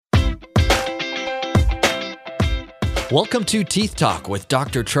Welcome to Teeth Talk with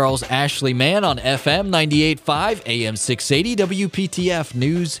Dr. Charles Ashley Mann on FM 98.5, AM 680, WPTF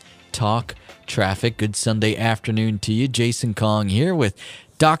News, Talk, Traffic. Good Sunday afternoon to you. Jason Kong here with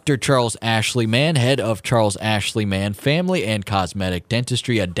Dr. Charles Ashley Mann, head of Charles Ashley Mann Family and Cosmetic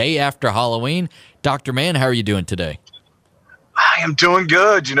Dentistry, a day after Halloween. Dr. Mann, how are you doing today? I am doing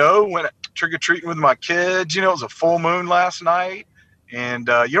good. Went trick-or-treating with my kids. It was a full moon last night, and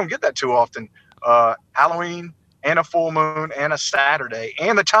you don't get that too often. Halloween and a full moon and a Saturday,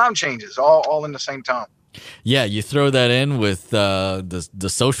 and the time changes all in the same time. Yeah, you throw that in with the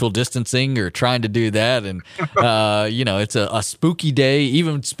social distancing or trying to do that, and it's a spooky day,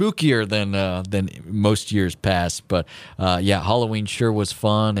 even spookier than most years past. But Halloween sure was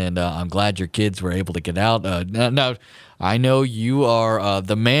fun, and I'm glad your kids were able to get out. Now, I know you are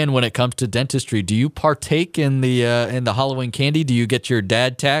the man when it comes to dentistry. Do you partake in the Halloween candy? Do you get your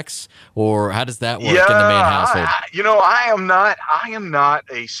dad tax, or how does that work in the main household? I am not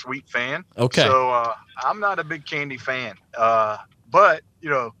a sweet fan. Okay. So I'm not a big candy fan. But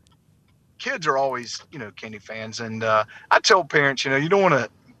kids are always candy fans, and I tell parents, you don't want to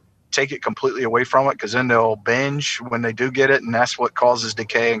take it completely away from it, because then they'll binge when they do get it, and that's what causes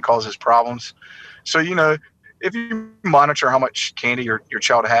decay and causes problems. So if you monitor how much candy your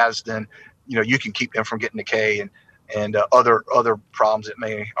child has, then you can keep them from getting decay and other problems that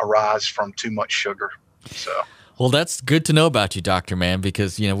may arise from too much sugar. So, well, that's good to know about you, Dr. Mann,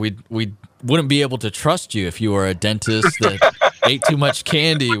 because we wouldn't be able to trust you if you were a dentist that ate too much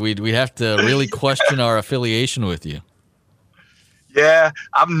candy. We'd have to really question our affiliation with you. Yeah,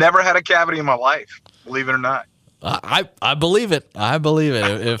 I've never had a cavity in my life, believe it or not. I believe it. I believe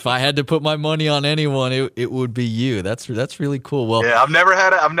it. If I had to put my money on anyone, it would be you. That's really cool. Well, yeah, I've never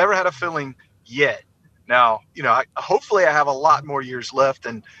had a filling yet. Now, hopefully I have a lot more years left,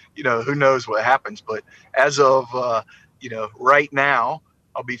 and who knows what happens. But as of right now,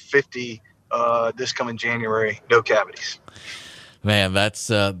 I'll be 50 this coming January. No cavities. Man, that's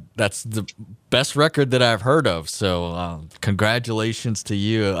the best record that I've heard of. So congratulations to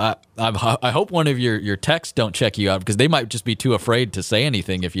you. I hope one of your techs don't check you out, because they might just be too afraid to say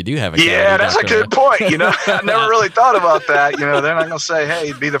anything if you do have a cavity. Yeah, that's a good point. I never really thought about that. They're not going to say,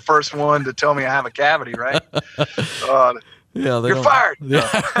 hey, be the first one to tell me I have a cavity, right? Yeah, you're fired. Yeah.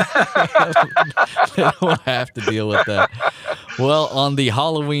 They don't have to deal with that. Well, on the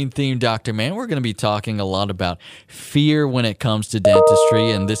Halloween theme, Dr. Mann, we're going to be talking a lot about fear when it comes to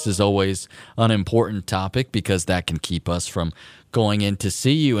dentistry, and this is always an important topic because that can keep us from going in to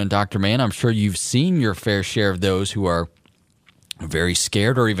see you. And Dr. Mann, I'm sure you've seen your fair share of those who are very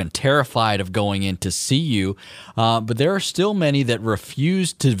scared or even terrified of going in to see you, but there are still many that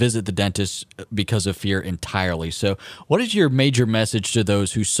refuse to visit the dentist because of fear entirely. So what is your major message to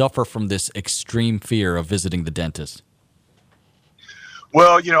those who suffer from this extreme fear of visiting the dentist?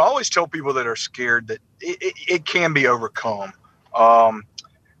 Well, I always tell people that are scared that it can be overcome. I've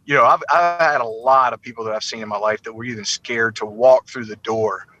had a lot of people that I've seen in my life that were even scared to walk through the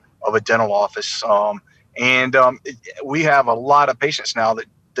door of a dental office. We have a lot of patients now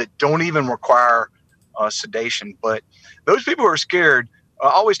that don't even require sedation. But those people who are scared, I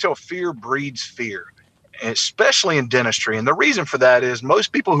always tell fear breeds fear, especially in dentistry. And the reason for that is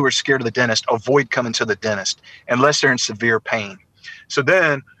most people who are scared of the dentist avoid coming to the dentist unless they're in severe pain. So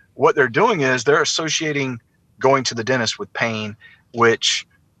then what they're doing is they're associating going to the dentist with pain, which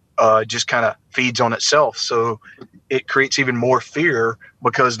just kind of feeds on itself. So it creates even more fear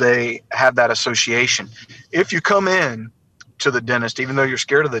because they have that association. If you come in to the dentist, even though you're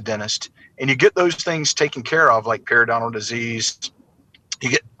scared of the dentist, and you get those things taken care of, like periodontal disease, you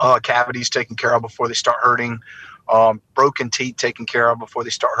get cavities taken care of before they start hurting, broken teeth taken care of before they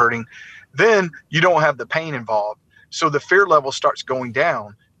start hurting, then you don't have the pain involved. So the fear level starts going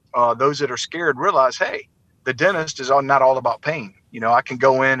down. Those that are scared realize, hey, the dentist is not all about pain. I can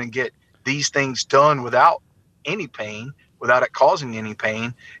go in and get these things done without any pain, without it causing any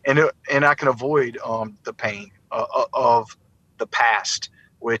pain, and I can avoid the pain of the past,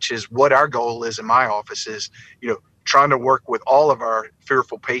 which is what our goal is in my office, is trying to work with all of our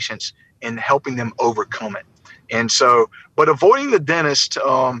fearful patients and helping them overcome it. And so, but avoiding the dentist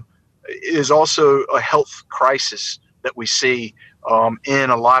is also a health crisis that we see in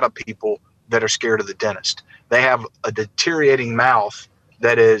a lot of people that are scared of the dentist. They have a deteriorating mouth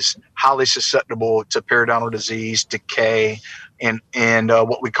that is highly susceptible to periodontal disease, decay, and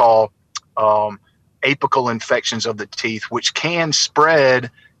what we call apical infections of the teeth, which can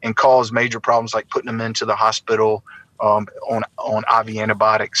spread and cause major problems like putting them into the hospital on IV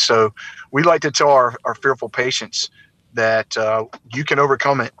antibiotics. So we like to tell our fearful patients that you can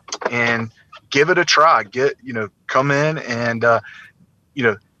overcome it, and give it a try. Come in and,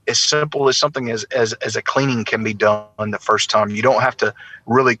 as simple as something as a cleaning can be done the first time. You don't have to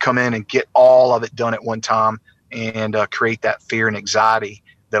really come in and get all of it done at one time and create that fear and anxiety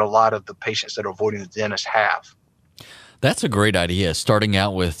that a lot of the patients that are avoiding the dentist have. That's a great idea, starting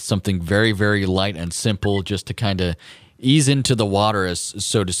out with something very, very light and simple just to kind of ease into the water, as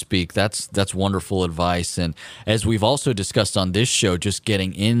so to speak. That's wonderful advice. And as we've also discussed on this show, just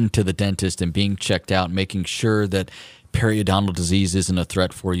getting into the dentist and being checked out, making sure that periodontal disease isn't a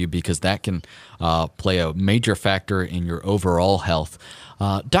threat for you, because that can play a major factor in your overall health.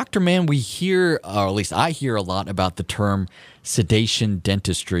 Dr. Mann, we hear, or at least I hear a lot about the term sedation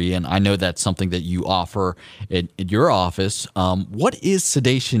dentistry, and I know that's something that you offer in your office. What is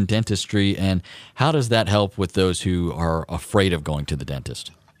sedation dentistry, and how does that help with those who are afraid of going to the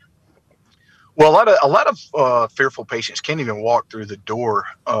dentist? Well, a lot of fearful patients can't even walk through the door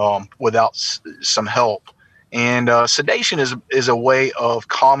without some help. And sedation is a way of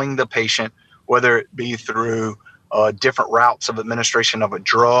calming the patient, whether it be through different routes of administration of a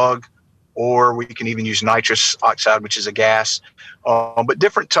drug, or we can even use nitrous oxide, which is a gas, but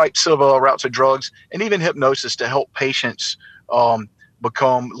different types of routes of drugs, and even hypnosis to help patients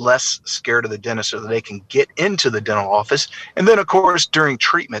become less scared of the dentist so that they can get into the dental office. And then, of course, during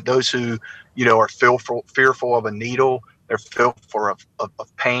treatment, those who are fearful of a needle, they're fearful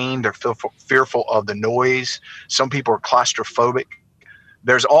of pain, they're fearful of the noise. Some people are claustrophobic.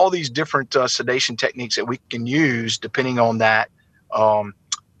 There's all these different sedation techniques that we can use depending on that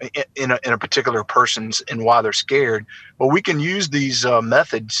in a particular person's and why they're scared. But we can use these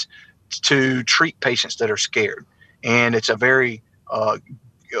methods to treat patients that are scared. And it's a very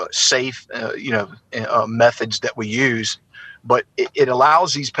safe, methods that we use. But it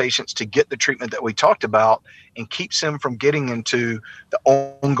allows these patients to get the treatment that we talked about and keeps them from getting into the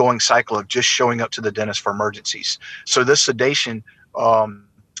ongoing cycle of just showing up to the dentist for emergencies. So this sedation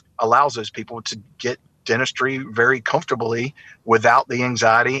allows those people to get dentistry very comfortably without the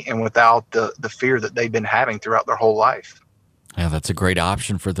anxiety and without the fear that they've been having throughout their whole life. Yeah, that's a great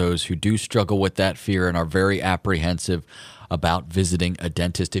option for those who do struggle with that fear and are very apprehensive about visiting a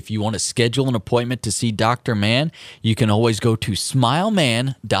dentist. If you want to schedule an appointment to see Dr. Mann, you can always go to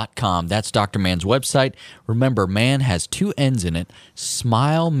smileman.com. That's Dr. Mann's website. Remember, Mann has two N's in it,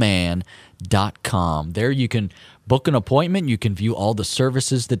 smileman.com. There you can book an appointment. You can view all the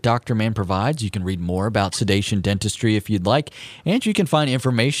services that Dr. Mann provides. You can read more about sedation dentistry if you'd like. And you can find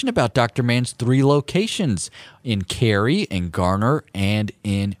information about Dr. Mann's 3 locations in Cary, in Garner, and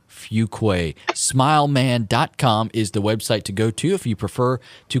in Fuquay. Smileman.com is the website to go to if you prefer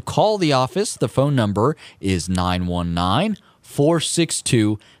to call the office. The phone number is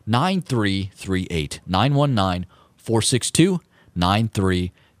 919-462-9338.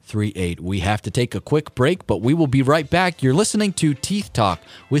 919-462-9338. We have to take a quick break, but we will be right back. You're listening to Teeth Talk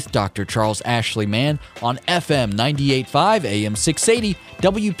with Dr. Charles Ashley Mann on FM 98.5, AM 680,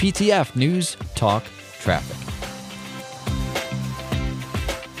 WPTF News Talk Traffic.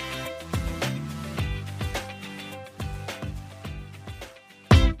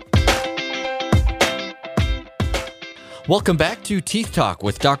 Welcome back to Teeth Talk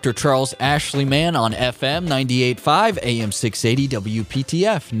with Dr. Charles Ashley Mann on FM 98.5, AM 680,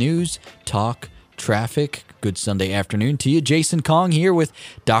 WPTF News Talk Traffic. Good Sunday afternoon to you. Jason Kong here with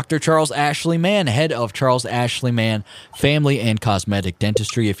Dr. Charles Ashley Mann, head of Charles Ashley Mann Family and Cosmetic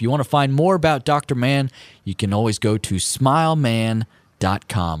Dentistry. If you want to find more about Dr. Mann, you can always go to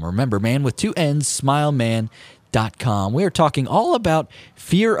smileman.com. Remember, man with 2 N's, smileman.com. We are talking all about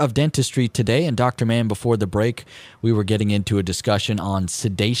fear of dentistry today. And Dr. Mann, before the break, we were getting into a discussion on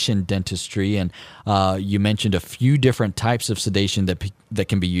sedation dentistry. And you mentioned a few different types of sedation that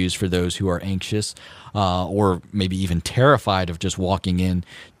can be used for those who are anxious or maybe even terrified of just walking in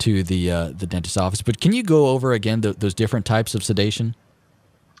to the dentist's office. But can you go over again those different types of sedation?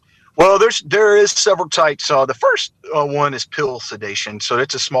 Well, there is several types. The first one is pill sedation. So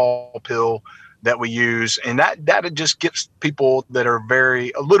it's a small pill that we use, and that just gets people that are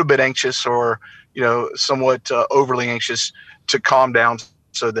a little bit anxious or somewhat overly anxious to calm down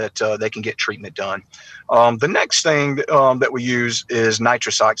so that they can get treatment done. The next thing that we use is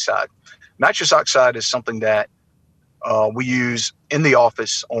nitrous oxide. Nitrous oxide is something that we use in the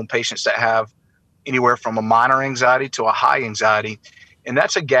office on patients that have anywhere from a minor anxiety to a high anxiety, and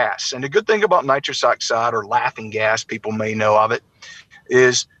that's a gas. And the good thing about nitrous oxide, or laughing gas, people may know of it,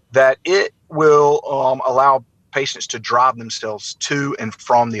 is that it will allow patients to drive themselves to and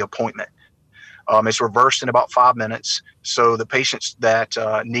from the appointment. It's reversed in about 5 minutes. So the patients that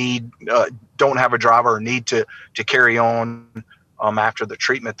don't have a driver or need to carry on after the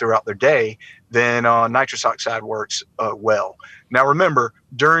treatment throughout their day, then nitrous oxide works well. Now, remember,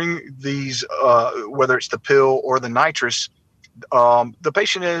 during these, whether it's the pill or the nitrous, the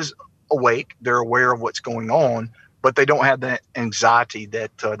patient is awake. They're aware of what's going on, but they don't have that anxiety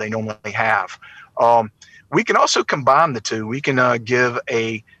that they normally have. We can also combine the two. We can give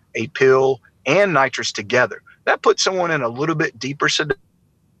a pill and nitrous together. That puts someone in a little bit deeper sedation,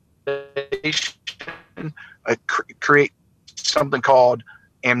 create something called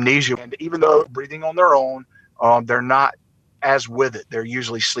amnesia. And even though breathing on their own, they're not as with it. They're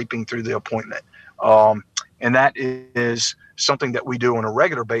usually sleeping through the appointment. And that is something that we do on a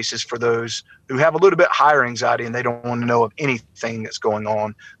regular basis for those who have a little bit higher anxiety and they don't want to know of anything that's going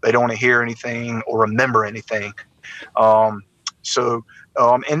on. They don't want to hear anything or remember anything. And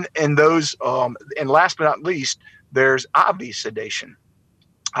last but not least, there's IV sedation.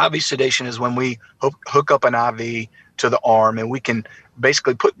 IV sedation is when we hook up an IV to the arm, and we can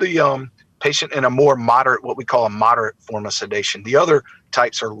basically put the patient in a more moderate, what we call a moderate form of sedation. The other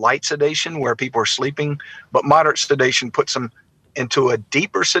types are light sedation, where people are sleeping, but moderate sedation puts them into a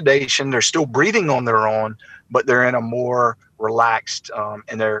deeper sedation. They're still breathing on their own, but they're in a more relaxed,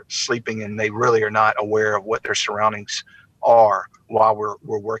 and they're sleeping, and they really are not aware of what their surroundings are while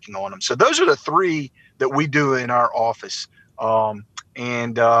we're working on them. So those are the three that we do in our office.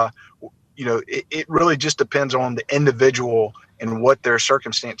 It really just depends on the individual and what their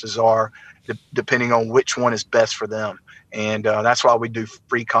circumstances are, depending on which one is best for them. And that's why we do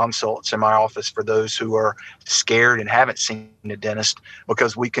free consults in my office for those who are scared and haven't seen a dentist,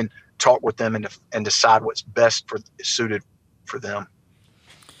 because we can talk with them and decide what's best suited for them.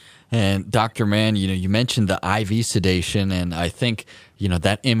 And Dr. Mann, you mentioned the IV sedation, and I think,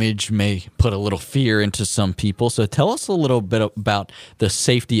 that image may put a little fear into some people. So tell us a little bit about the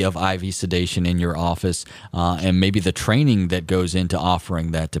safety of IV sedation in your office, and maybe the training that goes into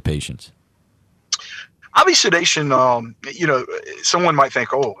offering that to patients. IV sedation, someone might think,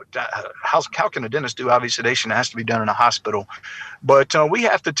 how can a dentist do IV sedation? It has to be done in a hospital. But we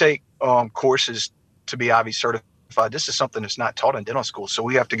have to take courses to be IV certified. This is something that's not taught in dental school. So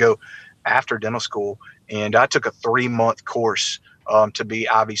we have to go after dental school. And I took a 3-month course to be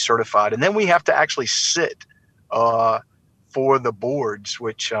IV certified. And then we have to actually sit for the boards,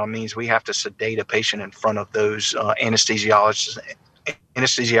 which means we have to sedate a patient in front of those anesthesiologists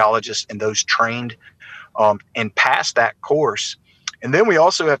and those trained and pass that course. And then we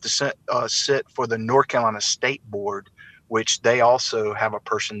also have to sit for the North Carolina State Board, which they also have a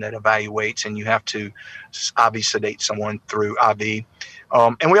person that evaluates, and you have to IV sedate someone through IV.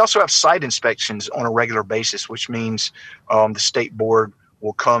 And we also have site inspections on a regular basis, which means the state board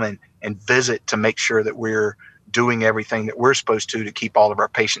will come and visit to make sure that we're doing everything that we're supposed to keep all of our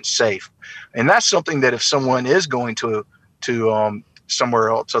patients safe. And that's something that if someone is going to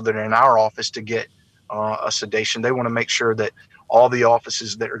somewhere else other than our office to get a sedation, they want to make sure that all the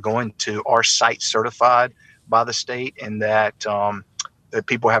offices that are going to are site certified by the state, and that that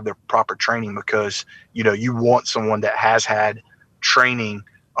people have their proper training, because you want someone that has had training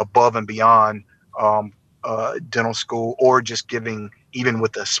above and beyond dental school, or just giving, even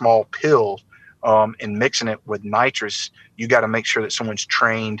with a small pill and mixing it with nitrous. You got to make sure that someone's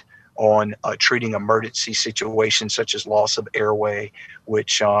trained on treating emergency situations such as loss of airway,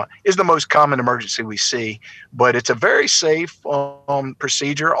 which is the most common emergency we see. But it's a very safe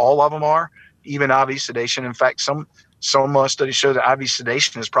procedure. All of them are. Even IV sedation. In fact, some studies show that IV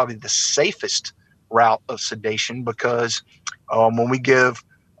sedation is probably the safest route of sedation, because when we give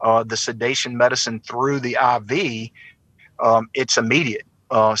the sedation medicine through the IV, it's immediate.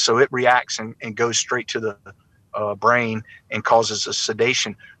 So it reacts and goes straight to the brain and causes a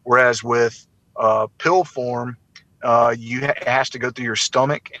sedation. Whereas with pill form, it has to go through your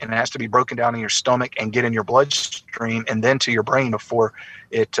stomach, and it has to be broken down in your stomach and get in your bloodstream and then to your brain before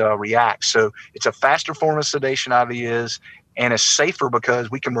it reacts. So it's a faster form of sedation, IV is, and it's safer because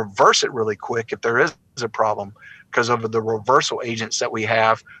we can reverse it really quick if there is a problem. Because of the reversal agents that we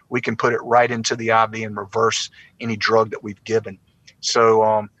have, we can put it right into the IV and reverse any drug that we've given.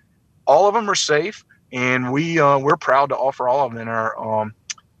 So all of them are safe, and we're proud to offer all of them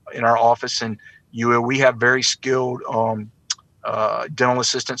in our office. And we have very skilled dental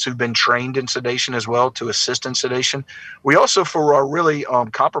assistants who've been trained in sedation as well to assist in sedation. We also, for our really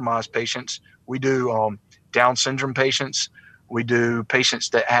compromised patients, we do Down syndrome patients. We do patients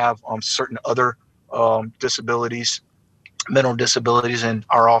that have certain other disabilities, mental disabilities. In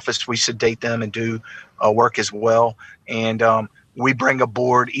our office, we sedate them and do work as well. And we bring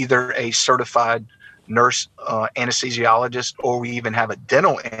aboard either a certified nurse anesthesiologist, or we even have a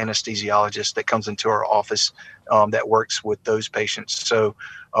dental anesthesiologist that comes into our office that works with those patients. So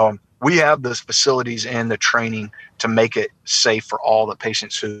we have those facilities and the training to make it safe for all the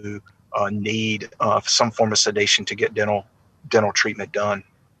patients who need some form of sedation to get dental treatment done.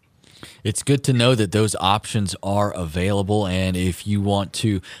 It's good to know that those options are available. And if you want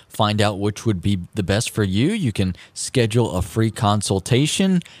to find out which would be the best for you, you can schedule a free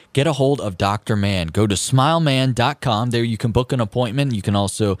consultation. Get a hold of Dr. Mann. Go to smileman.com. There you can book an appointment. You can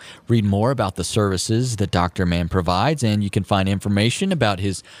also read more about the services that Dr. Mann provides, and you can find information about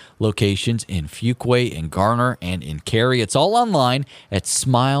his locations in Fuquay, in Garner, and in Cary. It's all online at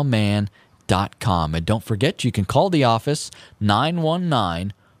smileman.com. And don't forget, you can call the office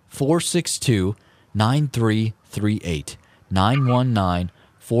 919-462-9338.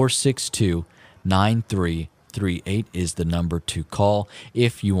 919-462-9338 is the number to call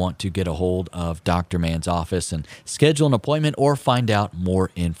if you want to get a hold of Dr. Mann's office and schedule an appointment or find out more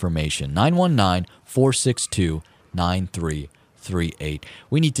information. 919-462-9338.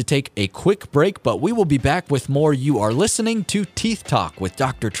 We need to take a quick break, but we will be back with more. You are listening to Teeth Talk with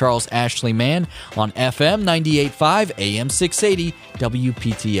Dr. Charles Ashley Mann on FM 98.5, AM 680,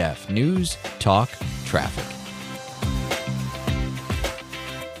 WPTF. News, Talk, Traffic.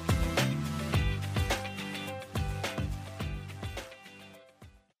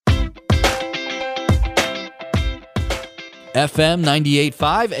 FM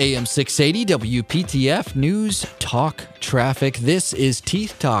 98.5, AM 680, WPTF, News, Talk, Traffic. This is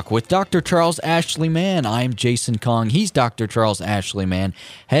Teeth Talk with Dr. Charles Ashley Mann. I'm Jason Kong. He's Dr. Charles Ashley Mann,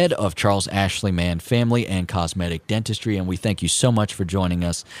 head of Charles Ashley Mann Family and Cosmetic Dentistry, and we thank you so much for joining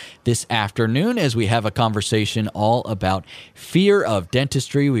us this afternoon as we have a conversation all about fear of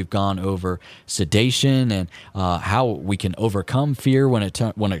dentistry. We've gone over sedation and how we can overcome fear when it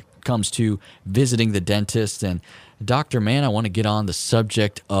comes to visiting the dentist. And Dr. Mann, I want to get on the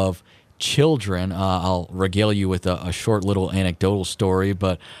subject of children. I'll regale you with a short little anecdotal story,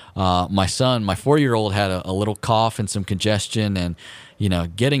 but my son, my 4-year-old, had a little cough and some congestion, and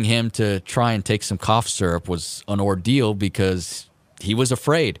getting him to try and take some cough syrup was an ordeal because he was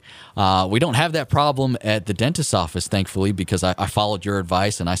afraid. We don't have that problem at the dentist's office, thankfully, because I followed your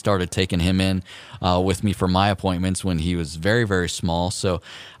advice and I started taking him in with me for my appointments when he was very, very small. So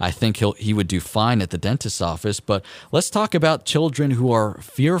I think he would do fine at the dentist's office. But let's talk about children who are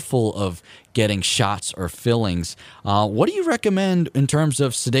fearful of getting shots or fillings. What do you recommend in terms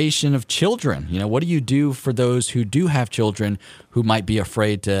of sedation of children? What do you do for those who do have children who might be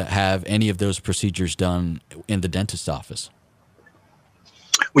afraid to have any of those procedures done in the dentist's office?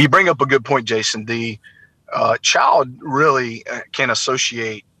 Well, you bring up a good point, Jason. The child really can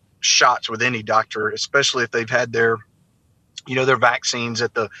associate shots with any doctor, especially if they've had their vaccines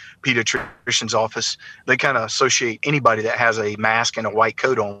at the pediatrician's office. They kind of associate anybody that has a mask and a white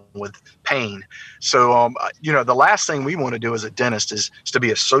coat on with pain. So, the last thing we want to do as a dentist is to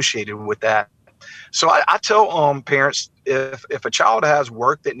be associated with that. So I tell parents, if a child has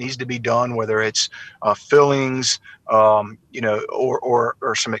work that needs to be done, whether it's fillings, or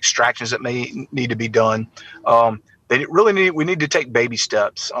some extractions that may need to be done, we need to take baby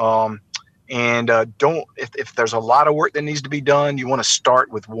steps. If there's a lot of work that needs to be done, you want to start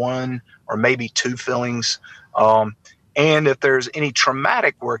with 1 or maybe 2 fillings. And if there's any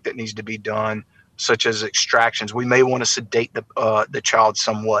traumatic work that needs to be done, such as extractions, we may want to sedate the child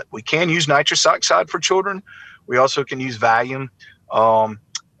somewhat. We can use nitrous oxide for children. We also can use Valium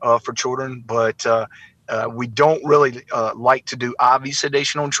for children, but we don't really like to do IV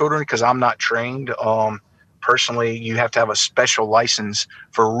sedation on children because I'm not trained. Personally, you have to have a special license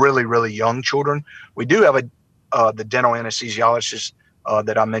for really, really young children. We do have the dental anesthesiologist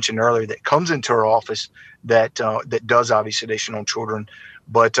that I mentioned earlier that comes into our office that does IV sedation on children.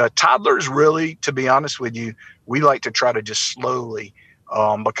 But toddlers, really, to be honest with you, we like to try to just slowly,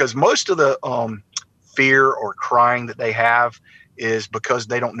 because most of the fear or crying that they have is because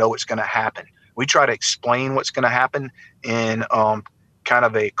they don't know what's going to happen. We try to explain what's going to happen in kind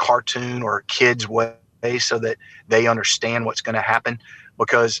of a cartoon or a kid's way so that they understand what's going to happen,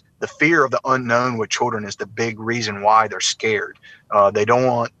 because the fear of the unknown with children is the big reason why they're scared. They don't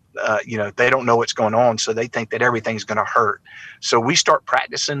want they don't know what's going on, so they think that everything's going to hurt. So we start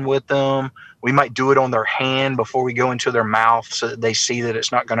practicing with them. We might do it on their hand before we go into their mouth so that they see that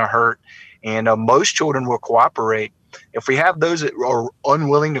it's not going to hurt. And most children will cooperate. If we have those that are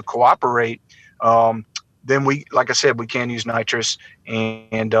unwilling to cooperate, then like I said, we can use nitrous,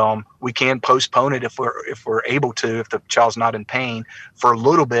 and we can postpone it if we're able to, if the child's not in pain, for a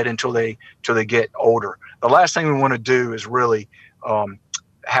little bit until they get older. The last thing we want to do is really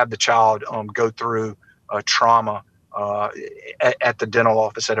have the child go through trauma at the dental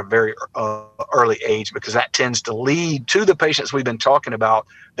office at a very early age, because that tends to lead to the patients we've been talking about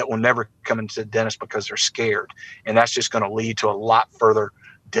that will never come into the dentist because they're scared. And that's just going to lead to a lot further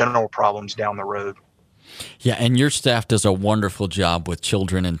dental problems down the road. Yeah, and your staff does a wonderful job with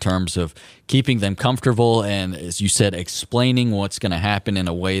children in terms of keeping them comfortable and, as you said, explaining what's going to happen in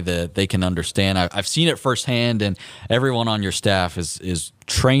a way that they can understand. I've seen it firsthand, and everyone on your staff is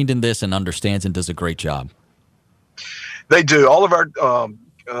trained in this and understands and does a great job. They do. All of our,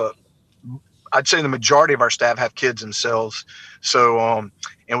 I'd say the majority of our staff have kids themselves. So,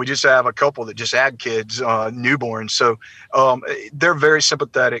 and we just have a couple that just had kids, newborns. So they're very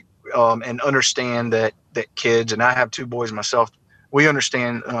sympathetic and understand that kids, and I have 2 boys myself, we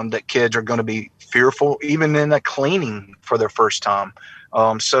understand that kids are going to be fearful, even in a cleaning for their first time.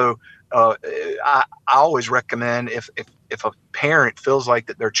 So I always recommend if a parent feels like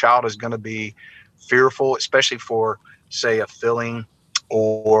that their child is going to be fearful, especially for, say, a filling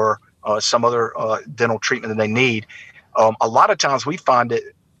or some other dental treatment that they need, a lot of times we find it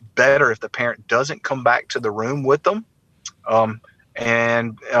better if the parent doesn't come back to the room with them.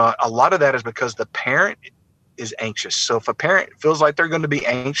 And a lot of that is because the parent is anxious. So if a parent feels like they're going to be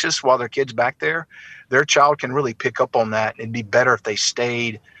anxious while their kid's back there, their child can really pick up on that. It'd be better if they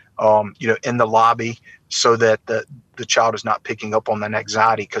stayed, in the lobby, so that the child is not picking up on that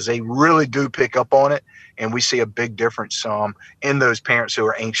anxiety, because they really do pick up on it. And we see a big difference in those parents who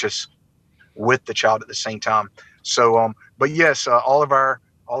are anxious with the child at the same time. So, but yes, all of our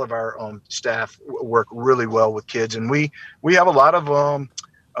staff work really well with kids, and we have a lot of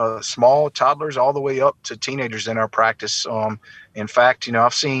small toddlers all the way up to teenagers in our practice. In fact,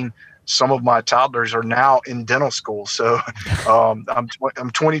 I've seen some of my toddlers are now in dental school. So I'm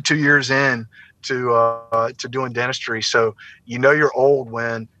 22 years in to doing dentistry. So you're old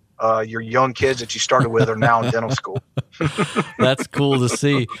when your young kids that you started with are now in dental school. That's cool to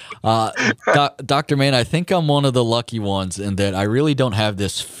see. Dr. Mann, I think I'm one of the lucky ones in that I really don't have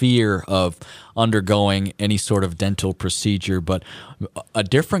this fear of undergoing any sort of dental procedure, but a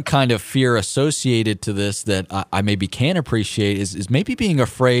different kind of fear associated to this that I maybe can appreciate is maybe being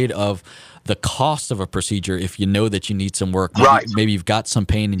afraid of the cost of a procedure if you know that you need some work. Maybe you've got some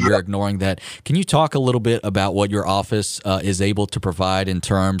pain and you're ignoring that. Can you talk a little bit about what your office is able to provide in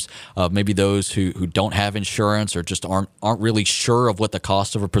terms of maybe those who don't have insurance or just aren't really sure of what the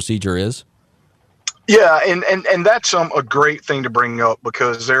cost of a procedure is? Yeah, and that's a great thing to bring up,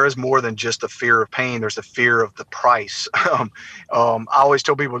 because there is more than just the fear of pain. There's the fear of the price. I always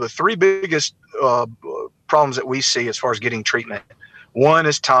tell people the 3 biggest problems that we see as far as getting treatment. 1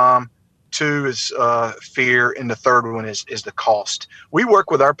 is time. 2 is fear, and the 3rd one is the cost. We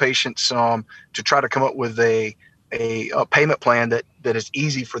work with our patients to try to come up with a payment plan that is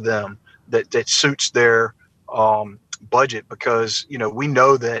easy for them, that suits their budget, because we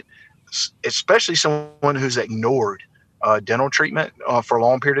know that especially someone who's ignored dental treatment for a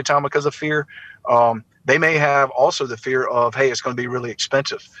long period of time because of fear, they may have also the fear of, hey, it's going to be really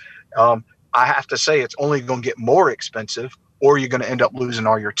expensive. I have to say it's only going to get more expensive, or you're going to end up losing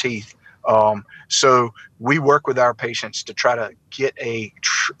all your teeth. So we work with our patients to try to get a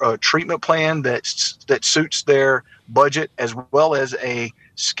treatment plan that suits their budget, as well as a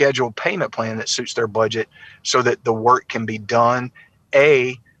scheduled payment plan that suits their budget, so that the work can be done,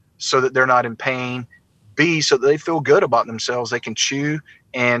 A, so that they're not in pain, B, so that they feel good about themselves, they can chew,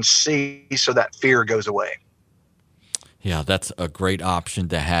 and C, so that fear goes away. Yeah, that's a great option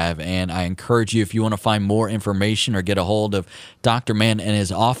to have, and I encourage you, if you want to find more information or get a hold of Dr. Mann and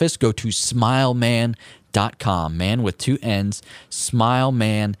his office, go to smileman.com, man with 2 N's,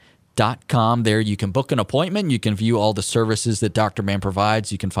 smileman.com. There you can book an appointment, you can view all the services that Dr. Mann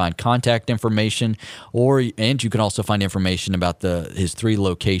provides, you can find contact information, and you can also find information about his 3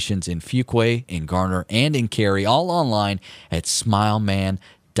 locations in Fuquay, in Garner, and in Cary, all online at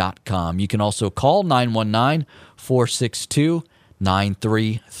smileman.com. You can also call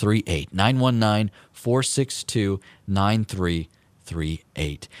 919-462-9338.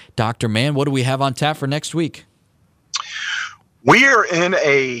 919-462-9338. Dr. Mann, what do we have on tap for next week? We are in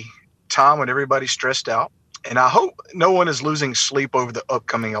a time when everybody's stressed out, and I hope no one is losing sleep over the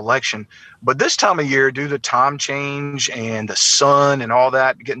upcoming election. But this time of year, due to time change and the sun and all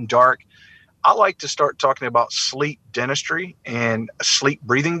that getting dark, I like to start talking about sleep dentistry and sleep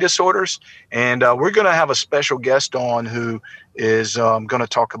breathing disorders. And we're going to have a special guest on who is going to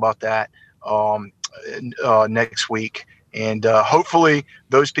talk about that next week. And hopefully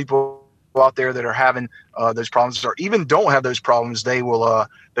those people out there that are having those problems, or even don't have those problems, they will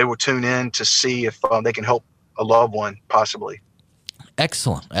tune in to see if they can help a loved one possibly.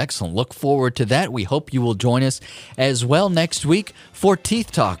 Excellent, excellent. Look forward to that. We hope you will join us as well next week for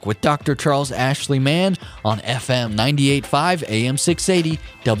Teeth Talk with Dr. Charles Ashley Mann on FM 98.5, AM 680,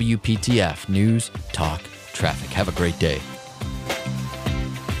 WPTF News Talk Traffic. Have a great day.